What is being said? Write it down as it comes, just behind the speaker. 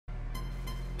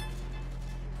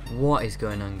What is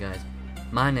going on, guys?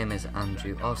 My name is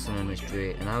Andrew, also known as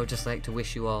Drew, and I would just like to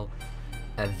wish you all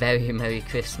a very Merry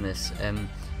Christmas.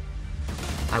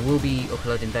 I will be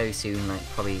uploading very soon, like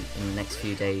probably in the next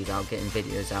few days. I'll getting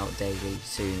videos out daily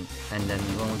soon, and then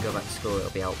when we go back to school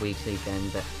it'll be out weekly again.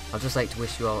 But I'd just like to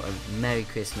wish you all a Merry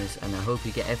Christmas, and I hope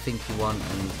you get everything you want,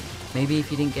 and maybe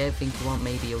if you didn't get everything you want,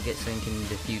 maybe you'll get something in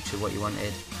the future what you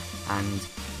wanted. And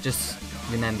just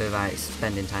remember that it's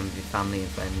spending time with your family and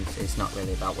friends, it's not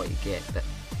really about what you get. But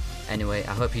anyway,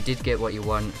 I hope you did get what you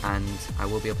want, and I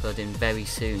will be uploading very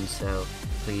soon, so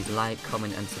please like,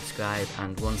 comment and subscribe,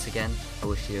 and once again I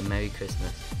wish you a Merry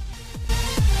Christmas.